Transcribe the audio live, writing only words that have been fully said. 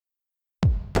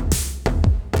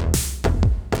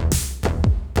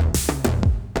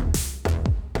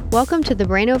Welcome to the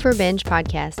Brain Over Binge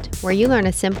podcast, where you learn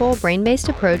a simple, brain-based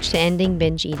approach to ending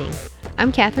binge eating.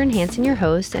 I'm Kathryn, your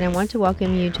host, and I want to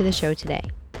welcome you to the show today.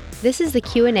 This is the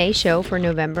Q&A show for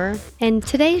November, and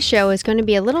today's show is going to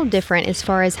be a little different as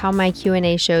far as how my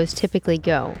Q&A shows typically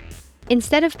go.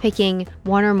 Instead of picking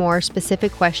one or more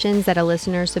specific questions that a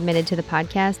listener submitted to the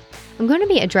podcast, I'm going to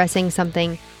be addressing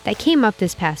something that came up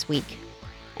this past week,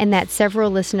 and that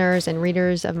several listeners and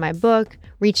readers of my book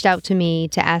reached out to me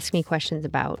to ask me questions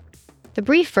about. The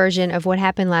brief version of what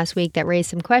happened last week that raised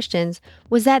some questions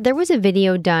was that there was a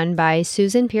video done by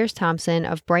Susan Pierce Thompson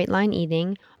of Bright Line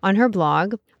Eating on her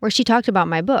blog where she talked about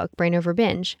my book, Brain Over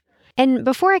Binge. And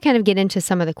before I kind of get into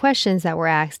some of the questions that were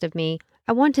asked of me,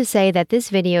 I want to say that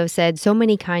this video said so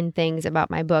many kind things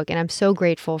about my book, and I'm so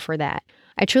grateful for that.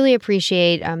 I truly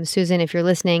appreciate, Susan, if you're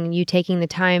listening, you taking the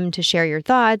time to share your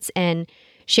thoughts, and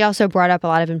she also brought up a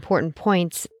lot of important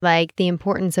points, like the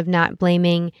importance of not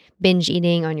blaming binge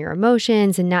eating on your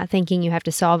emotions and not thinking you have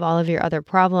to solve all of your other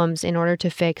problems in order to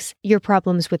fix your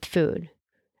problems with food.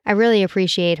 I really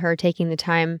appreciate her taking the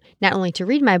time not only to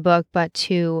read my book, but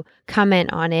to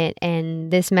comment on it,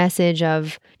 and this message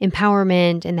of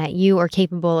empowerment and that you are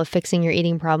capable of fixing your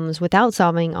eating problems without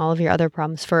solving all of your other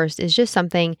problems first is just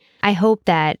something I hope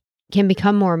that can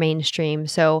become more mainstream,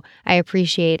 so I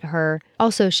appreciate her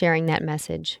also sharing that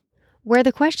message. Where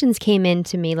the questions came in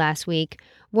to me last week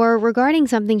were regarding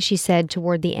something she said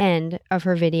toward the end of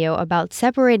her video about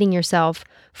separating yourself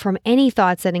from any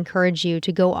thoughts that encourage you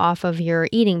to go off of your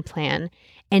eating plan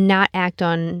and not act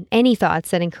on any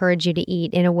thoughts that encourage you to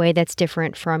eat in a way that's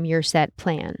different from your set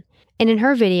plan. And in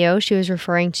her video, she was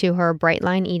referring to her Bright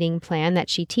Line Eating plan that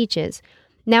she teaches.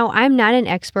 Now, I'm not an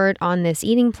expert on this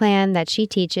eating plan that she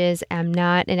teaches. I'm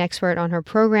not an expert on her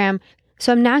program,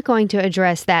 so I'm not going to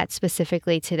address that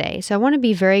specifically today. So I want to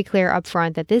be very clear up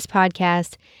front that this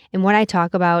podcast and what I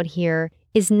talk about here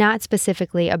is not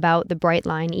specifically about the Bright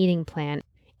Line Eating plan.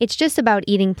 It's just about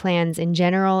eating plans in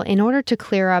general in order to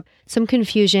clear up some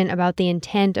confusion about the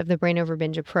intent of the Brain Over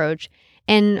Binge approach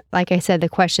and, like I said, the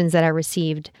questions that I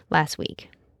received last week.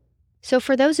 So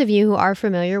for those of you who are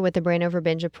familiar with the Brain Over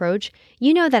Binge approach,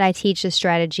 you know that I teach the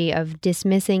strategy of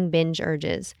dismissing binge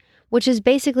urges, which is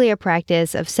basically a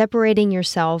practice of separating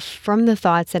yourself from the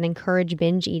thoughts that encourage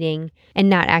binge eating and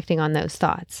not acting on those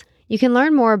thoughts. You can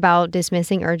learn more about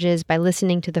dismissing urges by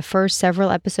listening to the first several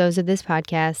episodes of this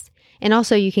podcast, and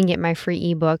also you can get my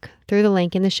free ebook through the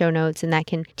link in the show notes, and that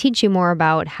can teach you more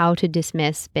about how to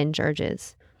dismiss binge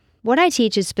urges. What I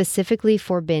teach is specifically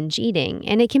for binge eating,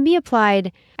 and it can be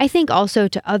applied, I think, also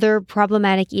to other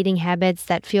problematic eating habits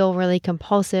that feel really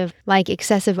compulsive, like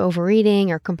excessive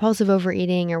overeating or compulsive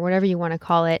overeating or whatever you want to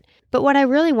call it. But what I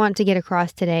really want to get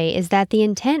across today is that the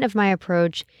intent of my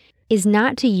approach is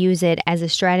not to use it as a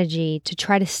strategy to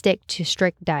try to stick to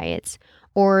strict diets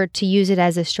or to use it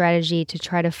as a strategy to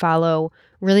try to follow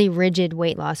really rigid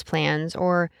weight loss plans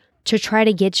or to try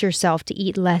to get yourself to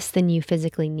eat less than you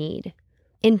physically need.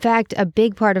 In fact, a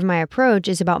big part of my approach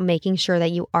is about making sure that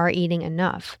you are eating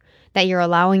enough, that you're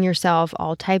allowing yourself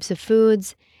all types of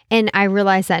foods, and I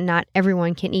realize that not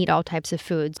everyone can eat all types of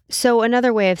foods. So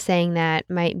another way of saying that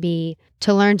might be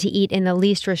to learn to eat in the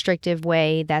least restrictive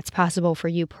way that's possible for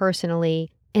you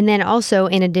personally. And then also,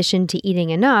 in addition to eating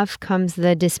enough, comes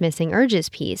the dismissing urges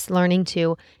piece, learning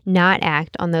to not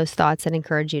act on those thoughts that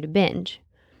encourage you to binge.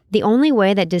 The only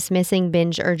way that dismissing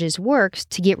binge urges works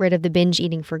to get rid of the binge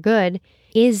eating for good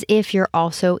is if you're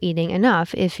also eating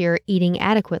enough, if you're eating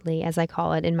adequately, as I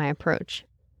call it in my approach.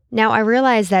 Now, I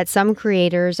realize that some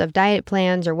creators of diet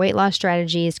plans or weight loss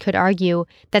strategies could argue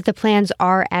that the plans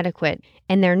are adequate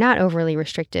and they're not overly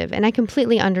restrictive, and I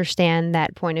completely understand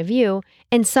that point of view,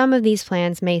 and some of these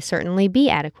plans may certainly be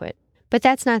adequate. But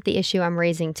that's not the issue I'm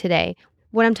raising today.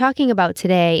 What I'm talking about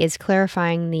today is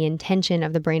clarifying the intention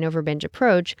of the Brain Over Binge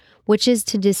approach, which is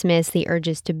to dismiss the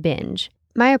urges to binge.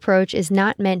 My approach is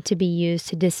not meant to be used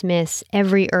to dismiss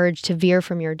every urge to veer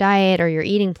from your diet or your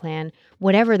eating plan,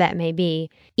 whatever that may be,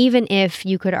 even if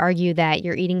you could argue that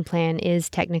your eating plan is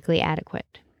technically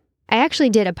adequate. I actually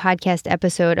did a podcast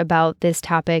episode about this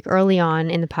topic early on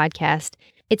in the podcast.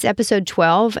 It's episode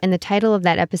 12, and the title of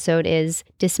that episode is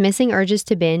Dismissing Urges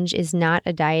to Binge is Not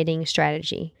a Dieting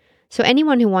Strategy. So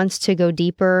anyone who wants to go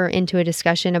deeper into a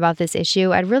discussion about this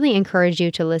issue, I'd really encourage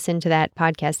you to listen to that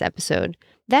podcast episode.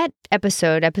 That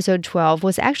episode, episode 12,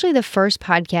 was actually the first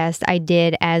podcast I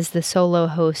did as the solo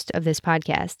host of this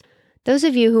podcast. Those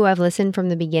of you who have listened from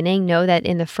the beginning know that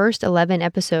in the first 11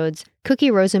 episodes,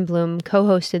 Cookie Rosenblum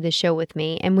co-hosted the show with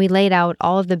me, and we laid out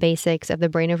all of the basics of the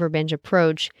Brain Over Binge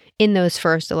approach in those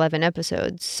first 11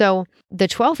 episodes. So the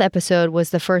 12th episode was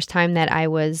the first time that I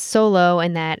was solo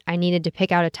and that I needed to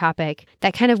pick out a topic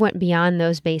that kind of went beyond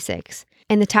those basics.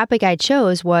 And the topic I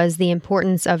chose was the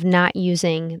importance of not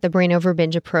using the Brain Over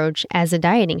Binge approach as a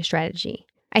dieting strategy.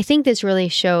 I think this really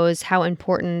shows how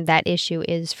important that issue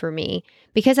is for me,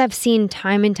 because I've seen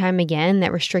time and time again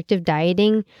that restrictive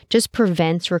dieting just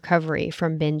prevents recovery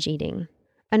from binge eating.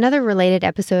 Another related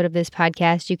episode of this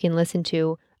podcast you can listen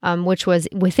to, which was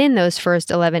within those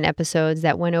first 11 episodes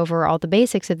that went over all the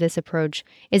basics of this approach,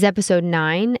 is episode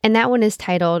 9, and that one is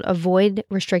titled Avoid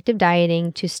Restrictive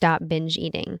Dieting to Stop Binge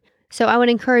Eating. So I would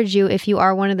encourage you, if you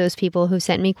are one of those people who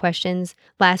sent me questions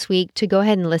last week, to go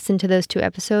ahead and listen to those 2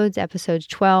 episodes, episode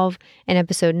 12 and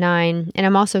episode 9, and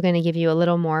I'm also going to give you a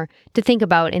little more to think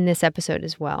about in this episode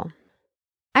as well.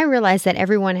 I realize that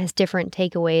everyone has different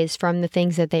takeaways from the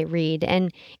things that they read,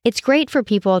 and it's great for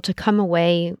people to come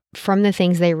away from the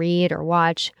things they read or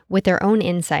watch with their own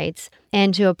insights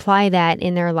and to apply that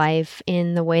in their life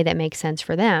in the way that makes sense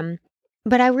for them.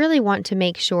 But I really want to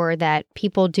make sure that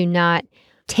people do not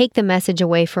take the message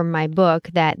away from my book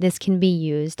that this can be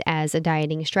used as a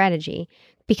dieting strategy,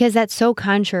 because that's so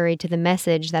contrary to the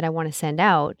message that I want to send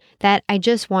out that I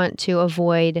just want to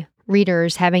avoid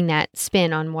readers having that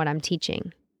spin on what I'm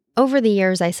teaching. Over the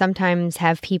years, I sometimes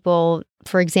have people,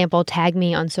 for example, tag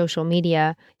me on social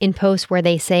media in posts where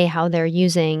they say how they're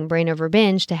using Brain Over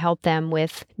Binge to help them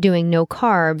with doing no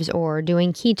carbs or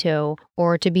doing keto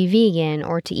or to be vegan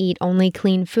or to eat only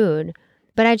clean food.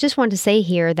 But I just want to say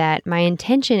here that my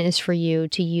intention is for you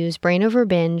to use Brain Over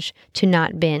Binge to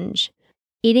not binge.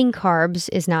 Eating carbs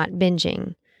is not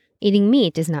binging. Eating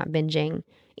meat is not binging.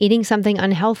 Eating something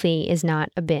unhealthy is not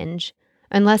a binge,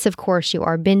 unless, of course, you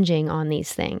are binging on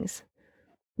these things.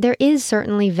 There is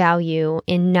certainly value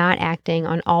in not acting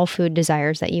on all food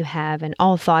desires that you have and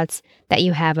all thoughts that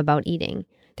you have about eating.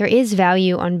 There is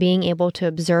value on being able to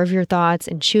observe your thoughts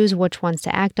and choose which ones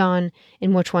to act on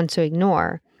and which ones to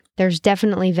ignore. There's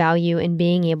definitely value in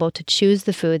being able to choose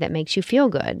the food that makes you feel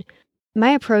good.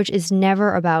 My approach is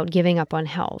never about giving up on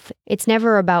health. It's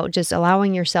never about just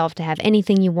allowing yourself to have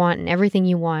anything you want and everything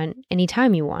you want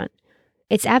anytime you want.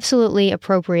 It's absolutely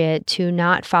appropriate to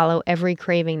not follow every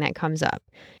craving that comes up.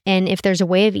 And if there's a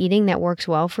way of eating that works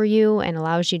well for you and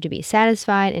allows you to be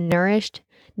satisfied and nourished,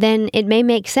 then it may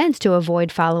make sense to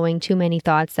avoid following too many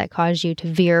thoughts that cause you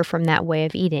to veer from that way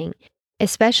of eating,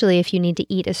 especially if you need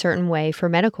to eat a certain way for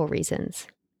medical reasons.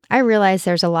 I realize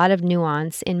there's a lot of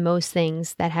nuance in most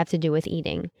things that have to do with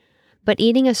eating, but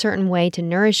eating a certain way to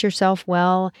nourish yourself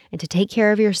well and to take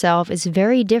care of yourself is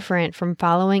very different from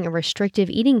following a restrictive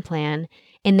eating plan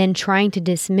and then trying to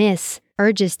dismiss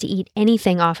urges to eat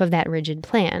anything off of that rigid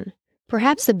plan.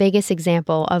 Perhaps the biggest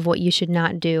example of what you should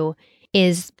not do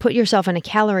is put yourself in a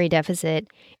calorie deficit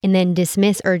and then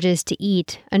dismiss urges to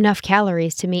eat enough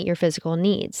calories to meet your physical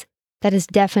needs. That is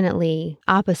definitely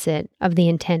opposite of the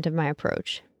intent of my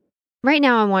approach. Right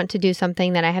now, I want to do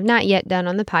something that I have not yet done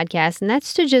on the podcast, and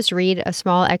that's to just read a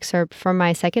small excerpt from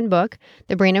my second book,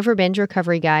 The Brain Over Binge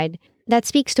Recovery Guide, that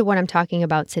speaks to what I'm talking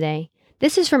about today.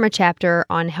 This is from a chapter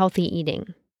on healthy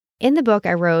eating. In the book,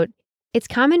 I wrote, "It's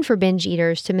common for binge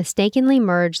eaters to mistakenly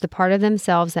merge the part of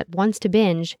themselves that wants to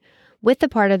binge with the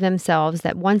part of themselves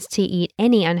that wants to eat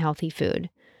any unhealthy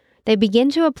food. They begin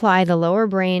to apply the lower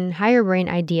brain, higher brain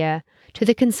idea to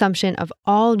the consumption of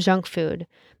all junk food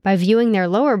by viewing their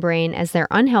lower brain as their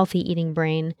unhealthy eating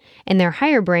brain and their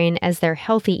higher brain as their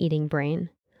healthy eating brain.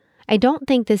 I don't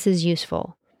think this is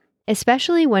useful,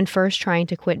 especially when first trying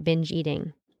to quit binge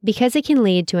eating, because it can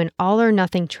lead to an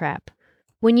all-or-nothing trap.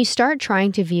 When you start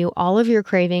trying to view all of your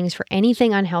cravings for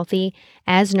anything unhealthy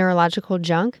as neurological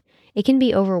junk, it can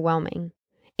be overwhelming.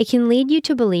 It can lead you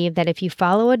to believe that if you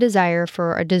follow a desire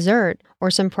for a dessert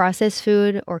or some processed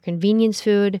food or convenience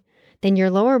food, then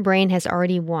your lower brain has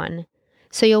already won.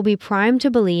 So you'll be primed to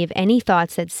believe any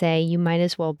thoughts that say you might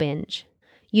as well binge.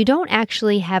 You don't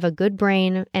actually have a good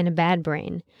brain and a bad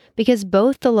brain, because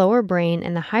both the lower brain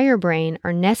and the higher brain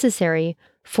are necessary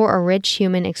for a rich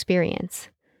human experience.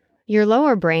 Your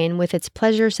lower brain, with its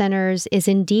pleasure centers, is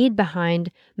indeed behind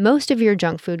most of your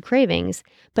junk food cravings,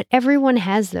 but everyone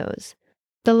has those.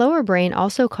 The lower brain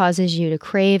also causes you to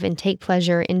crave and take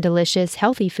pleasure in delicious,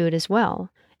 healthy food as well,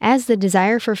 as the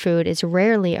desire for food is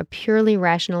rarely a purely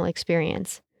rational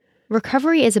experience.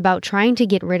 Recovery is about trying to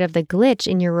get rid of the glitch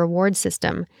in your reward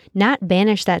system, not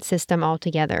banish that system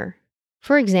altogether.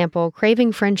 For example,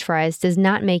 craving French fries does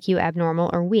not make you abnormal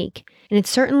or weak, and it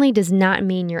certainly does not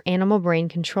mean your animal brain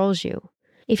controls you.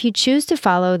 If you choose to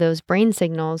follow those brain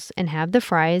signals and have the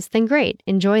fries, then great,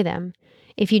 enjoy them.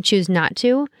 If you choose not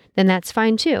to, then that's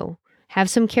fine too. Have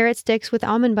some carrot sticks with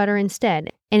almond butter instead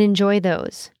and enjoy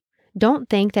those. Don't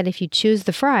think that if you choose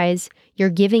the fries, you're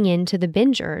giving in to the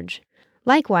binge urge.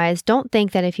 Likewise, don't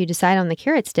think that if you decide on the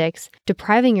carrot sticks,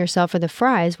 depriving yourself of the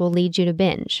fries will lead you to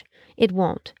binge. It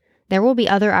won't. There will be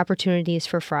other opportunities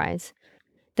for fries.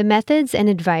 The methods and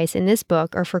advice in this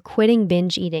book are for quitting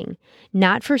binge eating,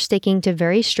 not for sticking to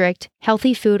very strict,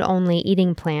 healthy food only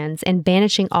eating plans and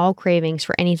banishing all cravings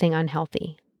for anything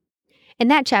unhealthy.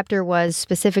 And that chapter was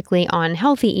specifically on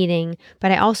healthy eating, but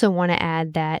I also want to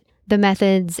add that the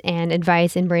methods and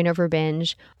advice in Brain Over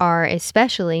Binge are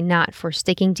especially not for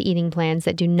sticking to eating plans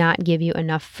that do not give you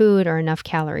enough food or enough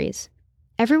calories.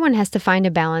 Everyone has to find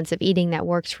a balance of eating that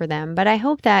works for them, but I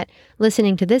hope that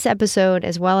listening to this episode,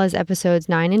 as well as episodes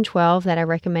 9 and 12 that I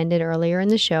recommended earlier in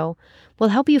the show, will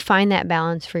help you find that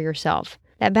balance for yourself.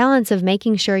 That balance of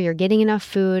making sure you're getting enough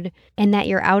food and that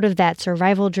you're out of that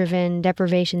survival-driven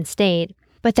deprivation state,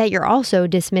 but that you're also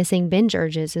dismissing binge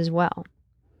urges as well.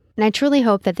 And I truly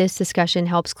hope that this discussion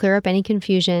helps clear up any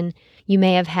confusion you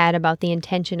may have had about the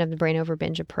intention of the Brain Over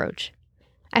Binge approach.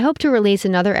 I hope to release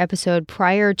another episode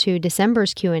prior to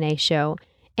December's Q&A show,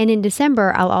 and in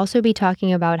December, I'll also be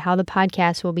talking about how the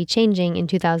podcast will be changing in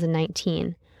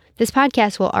 2019. This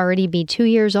podcast will already be 2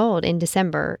 years old in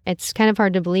December. It's kind of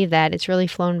hard to believe that. It's really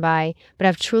flown by, but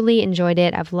I've truly enjoyed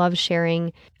it. I've loved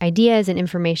sharing ideas and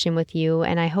information with you,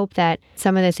 and I hope that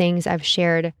some of the things I've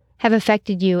shared have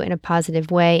affected you in a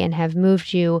positive way and have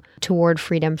moved you toward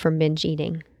freedom from binge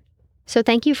eating. So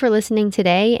thank you for listening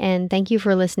today, and thank you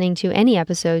for listening to any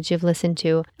episodes you've listened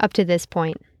to up to this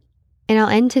point. And I'll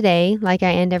end today, like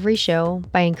I end every show,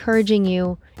 by encouraging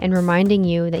you and reminding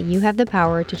you that you have the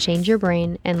power to change your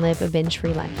brain and live a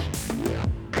binge-free life.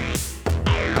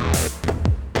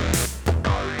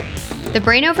 The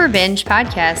Brain Over Binge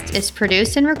podcast is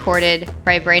produced and recorded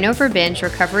by Brain Over Binge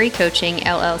Recovery Coaching,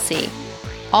 LLC.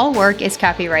 All work is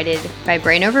copyrighted by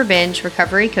Brain Over Binge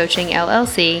Recovery Coaching,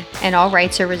 LLC, and all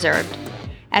rights are reserved.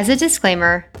 As a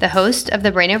disclaimer, the hosts of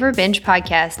the Brain Over Binge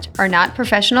podcast are not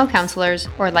professional counselors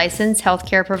or licensed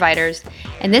healthcare providers,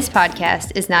 and this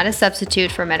podcast is not a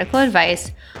substitute for medical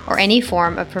advice or any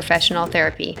form of professional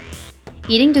therapy.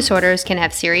 Eating disorders can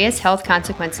have serious health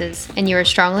consequences, and you are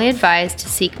strongly advised to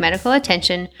seek medical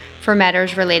attention for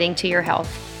matters relating to your health.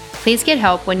 Please get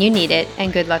help when you need it,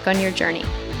 and good luck on your journey.